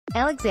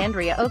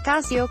Alexandria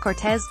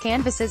Ocasio-Cortez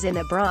canvasses in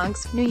a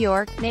Bronx, New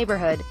York,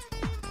 neighborhood.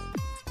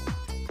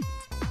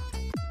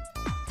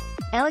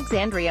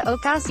 Alexandria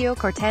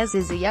Ocasio-Cortez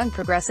is a young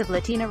progressive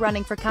Latina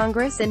running for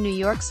Congress in New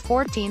York's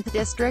 14th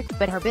district,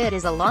 but her bid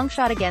is a long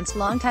shot against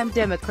longtime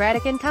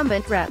Democratic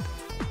incumbent Rep.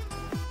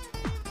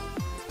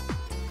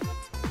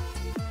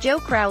 Joe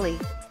Crowley.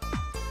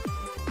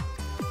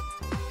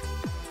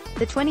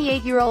 The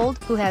 28-year-old,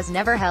 who has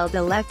never held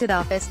elected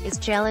office, is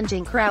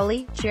challenging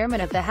Crowley, chairman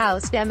of the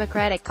House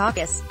Democratic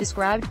Caucus,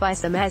 described by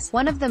some as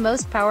one of the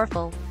most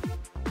powerful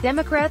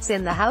Democrats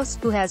in the House,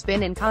 who has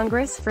been in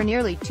Congress for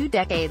nearly 2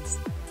 decades.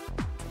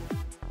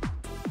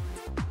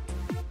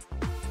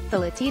 The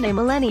Latina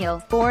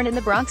millennial, born in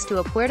the Bronx to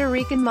a Puerto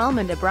Rican mom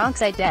and a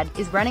Bronxite dad,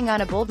 is running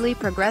on a boldly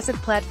progressive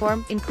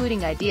platform,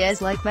 including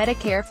ideas like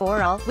Medicare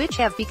for All, which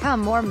have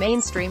become more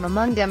mainstream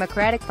among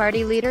Democratic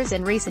Party leaders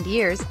in recent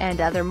years, and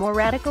other more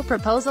radical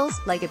proposals,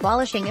 like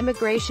abolishing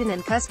immigration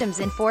and customs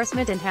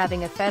enforcement and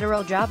having a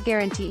federal job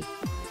guarantee.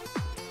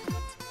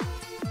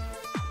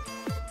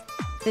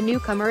 The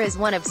newcomer is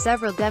one of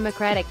several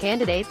Democratic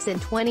candidates in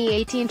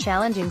 2018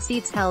 challenging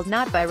seats held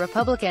not by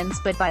Republicans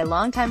but by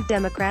longtime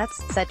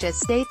Democrats, such as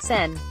State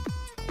Sen.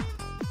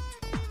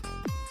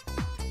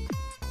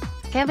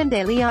 Kevin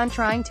De Leon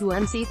trying to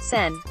unseat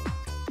Sen.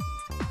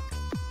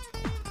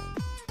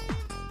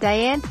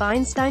 Dianne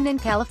Feinstein in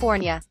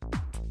California.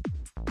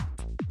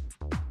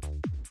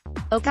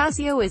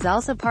 Ocasio is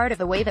also part of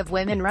a wave of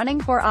women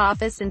running for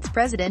office since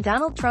President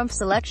Donald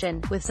Trump's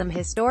election, with some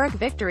historic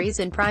victories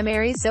in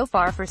primaries so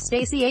far for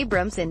Stacey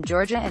Abrams in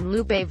Georgia and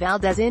Lupe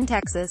Valdez in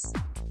Texas.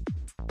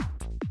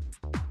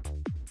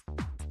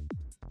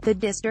 The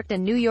district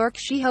in New York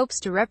she hopes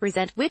to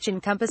represent, which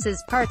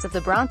encompasses parts of the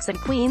Bronx and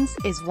Queens,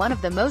 is one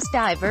of the most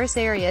diverse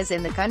areas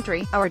in the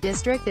country. Our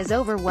district is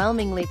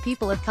overwhelmingly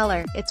people of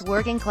color, it's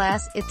working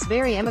class, it's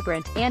very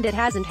immigrant, and it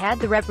hasn't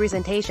had the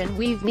representation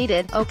we've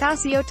needed,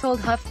 Ocasio told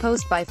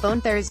HuffPost by phone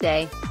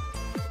Thursday.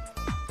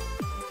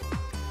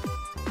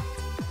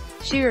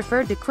 She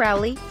referred to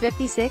Crowley,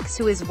 56,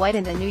 who is white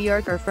and a New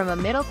Yorker from a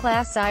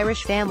middle-class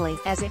Irish family,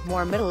 as a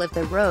more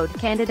middle-of-the-road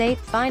candidate,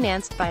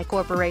 financed by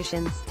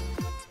corporations.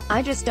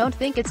 "I just don't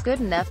think it's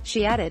good enough,"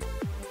 she added.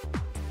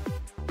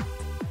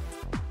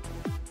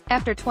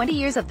 After 20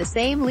 years of the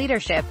same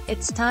leadership,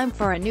 it's time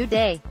for a new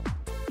day.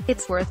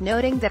 It's worth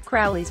noting that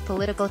Crowley's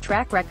political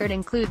track record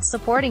includes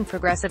supporting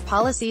progressive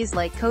policies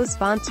like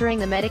co-sponsoring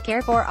the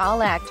Medicare for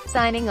All Act,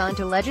 signing on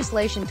to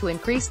legislation to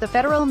increase the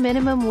federal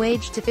minimum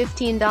wage to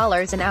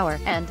 $15 an hour,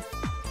 and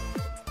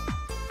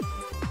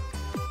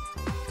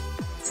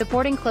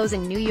supporting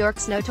closing New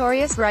York's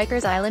notorious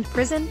Rikers Island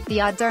prison.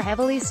 The odds are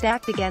heavily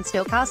stacked against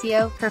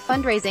Ocasio. Her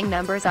fundraising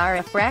numbers are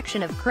a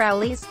fraction of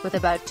Crowley's, with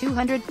about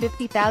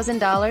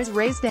 $250,000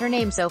 raised to her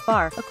name so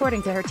far,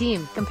 according to her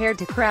team, compared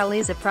to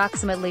Crowley's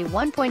approximately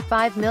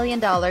 $1.5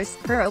 million,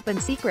 per Open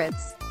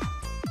Secrets.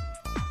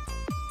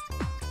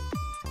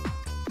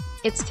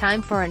 It's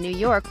time for a New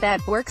York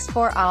that works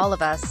for all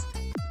of us.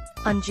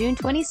 On June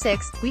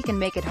 26, we can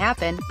make it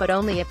happen, but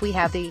only if we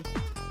have the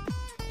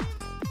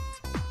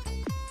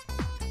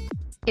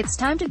It's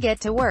time to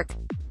get to work.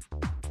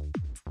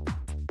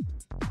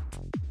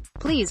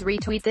 Please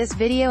retweet this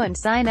video and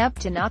sign up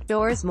to Knock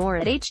Doors More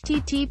at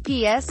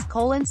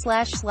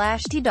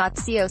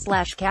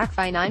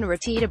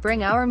https://t.co/cacfi9rt to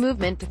bring our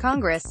movement to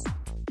Congress.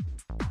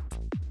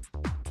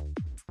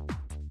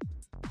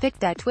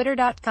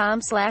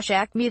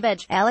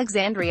 pic.twitter.com/acmeveg.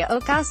 Alexandria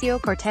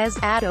Ocasio-Cortez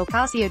ad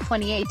Ocasio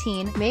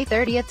 2018, May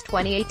 30,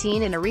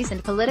 2018. In a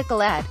recent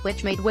political ad,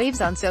 which made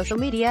waves on social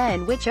media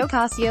and which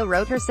Ocasio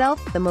wrote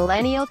herself, the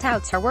millennial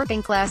touts her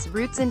working-class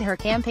roots and her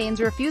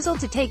campaign's refusal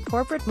to take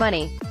corporate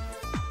money.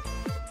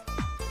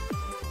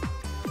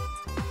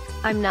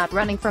 "I'm not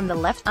running from the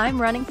left,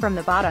 I'm running from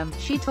the bottom,"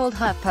 she told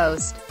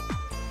HuffPost.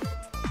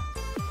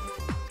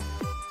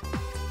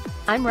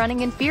 "I'm running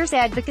in fierce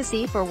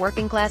advocacy for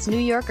working-class New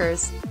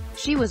Yorkers."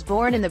 She was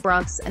born in the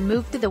Bronx, and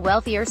moved to the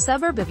wealthier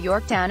suburb of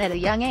Yorktown at a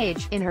young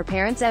age, in her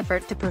parents'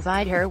 effort to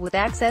provide her with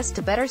access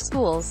to better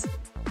schools.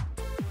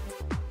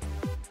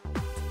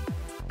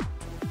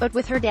 But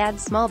with her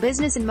dad's small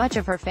business and much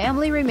of her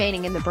family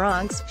remaining in the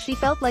Bronx, she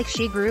felt like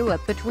she grew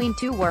up between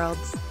two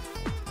worlds.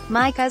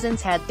 "My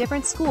cousins had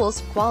different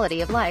schools,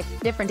 quality of life,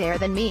 different air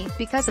than me,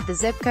 because of the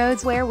zip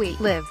codes where we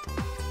lived,"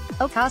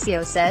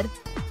 Ocasio said.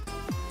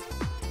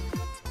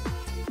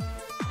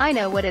 "I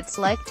know what it's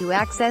like to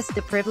access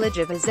the privilege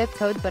of a zip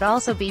code but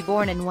also be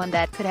born in one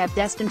that could have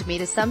destined me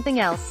to something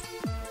else.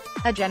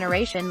 A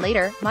generation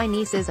later, my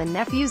nieces and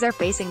nephews are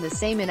facing the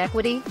same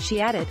inequity,"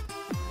 she added.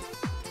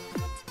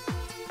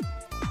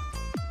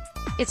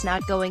 "It's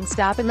not going to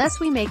stop unless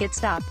we make it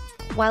stop."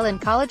 While in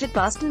college at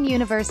Boston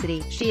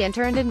University, she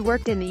interned and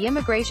worked in the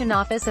immigration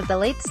office of the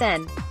late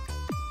Sen.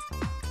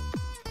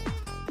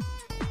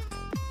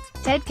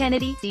 Ted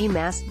Kennedy,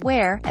 D.Mass.,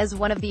 where, as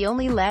one of the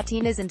only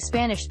Latinas and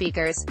Spanish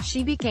speakers,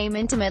 she became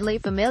intimately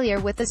familiar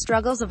with the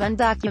struggles of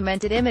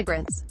undocumented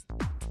immigrants.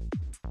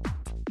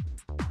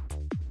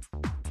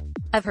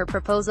 of her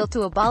proposal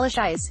to abolish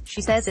ICE.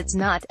 She says it's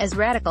not as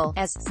radical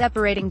as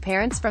separating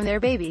parents from their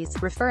babies,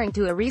 referring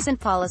to a recent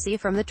policy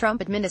from the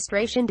Trump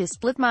administration to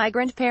split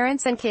migrant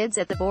parents and kids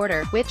at the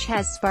border, which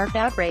has sparked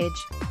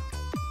outrage.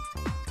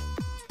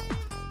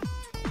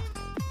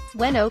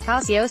 When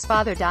Ocasio's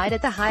father died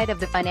at the height of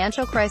the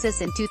financial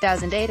crisis in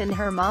 2008 and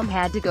her mom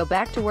had to go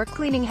back to work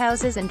cleaning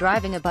houses and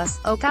driving a bus,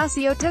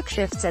 Ocasio took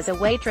shifts as a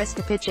waitress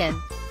to pitch in.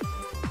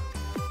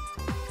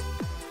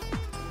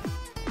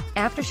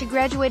 After she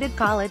graduated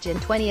college in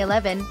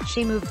 2011,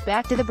 she moved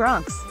back to the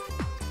Bronx.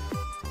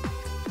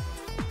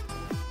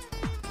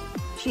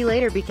 She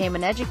later became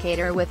an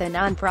educator with a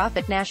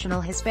nonprofit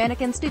National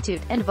Hispanic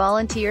Institute, and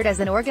volunteered as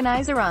an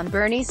organizer on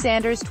Bernie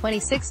Sanders'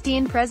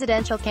 2016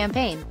 presidential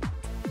campaign.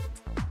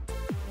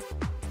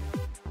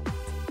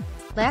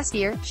 Last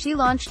year, she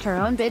launched her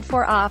own bid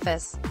for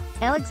office.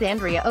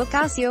 Alexandria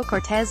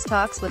Ocasio-Cortez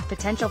talks with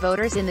potential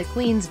voters in the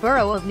Queens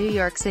borough of New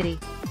York City.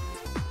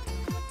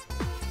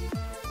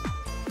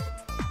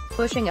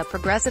 Pushing a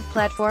progressive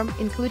platform,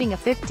 including a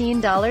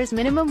 $15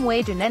 minimum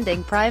wage and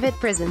ending private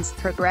prisons,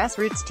 her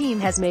grassroots team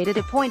has made it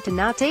a point to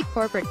not take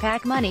corporate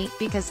PAC money,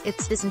 because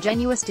it's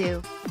disingenuous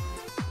to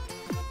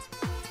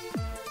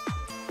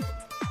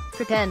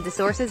pretend the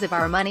sources of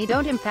our money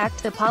don't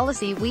impact the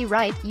policy we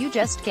write. You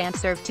just can't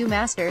serve two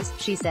masters,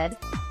 she said.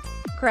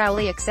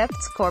 Crowley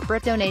accepts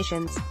corporate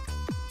donations.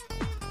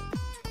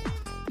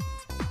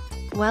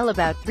 While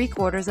about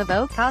three-quarters of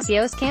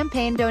Ocasio's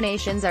campaign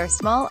donations are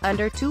small,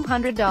 under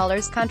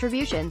 $200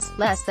 contributions,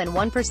 less than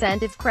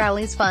 1% of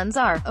Crowley's funds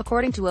are,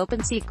 according to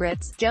Open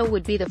Secrets. Joe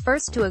would be the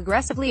first to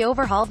aggressively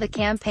overhaul the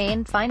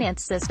campaign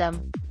finance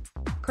system.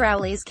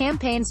 Crowley's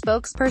campaign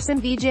spokesperson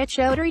Vijay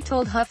Chaudhary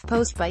told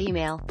HuffPost by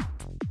email.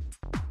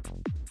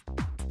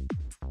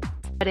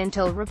 But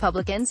until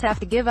Republicans have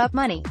to give up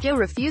money, Joe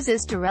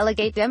refuses to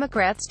relegate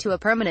Democrats to a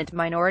permanent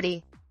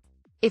minority.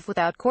 If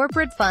without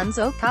corporate funds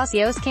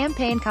Ocasio's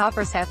campaign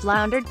coffers have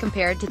floundered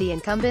compared to the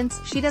incumbents,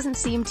 she doesn't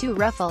seem too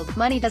ruffled.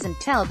 Money doesn't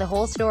tell the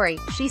whole story,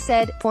 she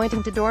said,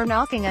 pointing to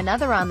door-knocking,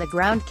 another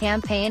on-the-ground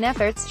campaign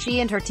efforts she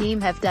and her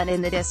team have done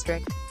in the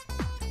district.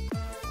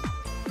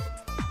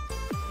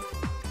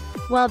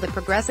 While the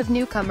progressive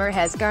newcomer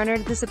has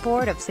garnered the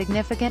support of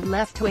significant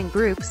left-wing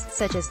groups,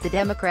 such as the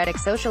Democratic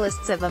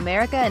Socialists of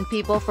America and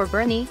People for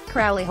Bernie,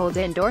 Crowley holds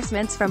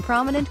endorsements from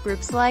prominent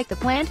groups like the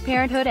Planned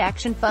Parenthood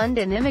Action Fund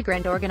and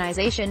immigrant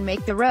organization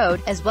Make the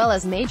Road, as well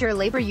as major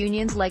labor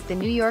unions like the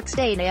New York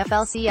State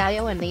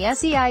AFL-CIO and the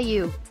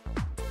SEIU.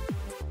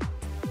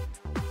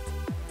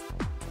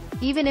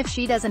 Even if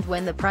she doesn't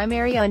win the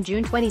primary on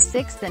June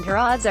 26 and her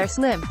odds are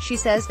slim, she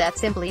says that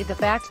simply the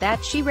fact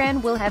that she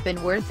ran will have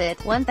been worth it,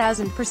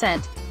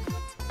 1,000%.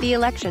 The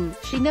election,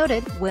 she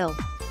noted, will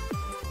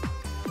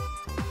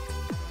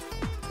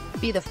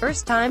be the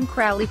first time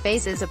Crowley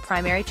faces a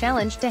primary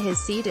challenge to his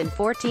seat in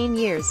 14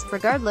 years.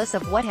 Regardless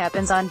of what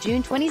happens on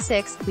June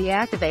 26, we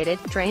activated,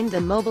 trained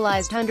and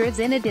mobilized hundreds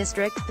in a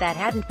district that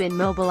hadn't been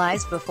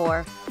mobilized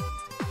before.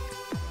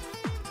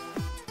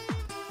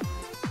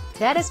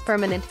 That is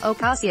permanent,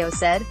 Ocasio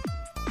said.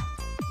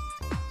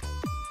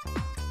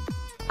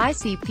 I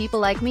see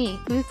people like me,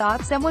 who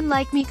thought someone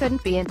like me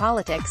couldn't be in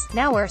politics,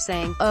 now are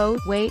saying, oh,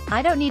 wait,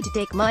 I don't need to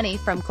take money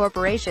from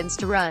corporations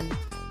to run.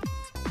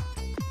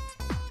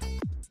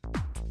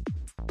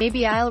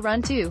 Maybe I'll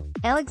run too.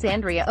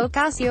 Alexandria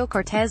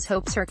Ocasio-Cortez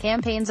hopes her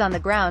campaign's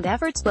on-the-ground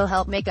efforts will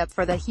help make up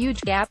for the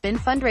huge gap in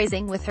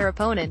fundraising with her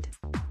opponent.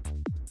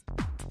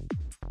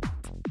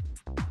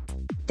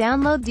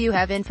 Download. Do you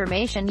have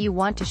information you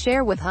want to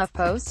share with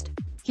HuffPost?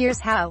 Here's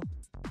how.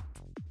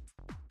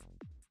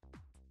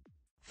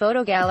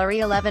 Photo gallery.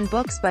 11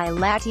 books by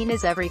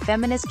Latinas every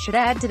feminist should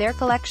add to their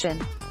collection.